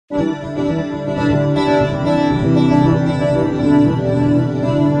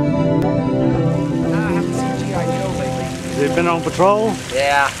haven't seen G.I. Joe lately. Have you been on patrol?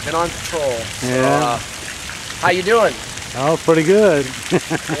 Yeah, been on patrol. Yeah. How you doing? Oh, pretty good.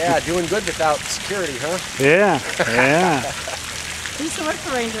 Yeah, doing good without security, huh? Yeah, yeah. You used to work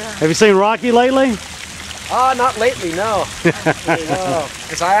for Ranger, huh? Have you seen Rocky lately? Not lately, no.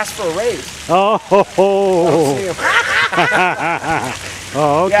 Because I asked for a raise. Oh, ho, I don't ho. see him.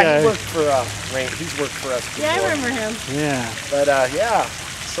 Oh, okay. Yeah, he worked for Ranger. He's worked for us before. Yeah, I remember him. Yeah. But yeah.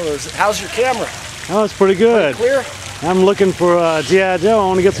 So how's your camera? Oh, it's pretty good. Clear? I'm looking for G.I. Joe. I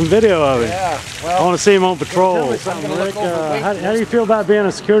want to get some video of it. Yeah. I Well, want to see him on patrol. Tell me something, Rick. How do you feel about being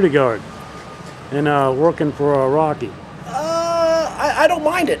a security guard and working for Rocky? I don't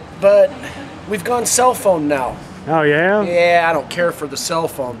mind it, but we've gone cell phone now. Oh, yeah? Yeah, I don't care for the cell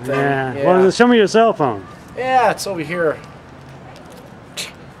phone thing. Yeah. Well, show me your cell phone. Yeah, it's over here.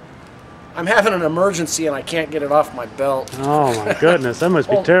 I'm having an emergency and I can't get it off my belt. Oh, my goodness. That must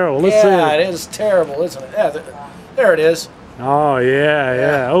be Oh, terrible. Let's see yeah, it is terrible, isn't it? Yeah, there it is. Oh, yeah,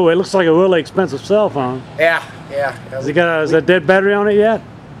 yeah. Oh, it looks like a really expensive cell phone. Yeah, yeah. Has it got a dead battery on it yet?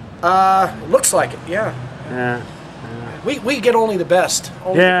 Looks like it, yeah. Yeah. We get only the best.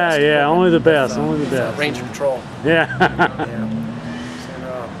 Only the Yeah, best yeah, only the best, with, only the best. Ranger Patrol. Yeah. Yeah.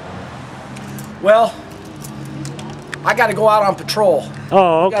 Well, I got to go out on patrol.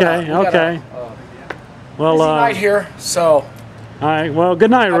 Oh, okay, okay. Well, Busy night here, so. all right. Well, good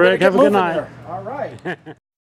night, I better Rick. get Have a good moving night. there. All right.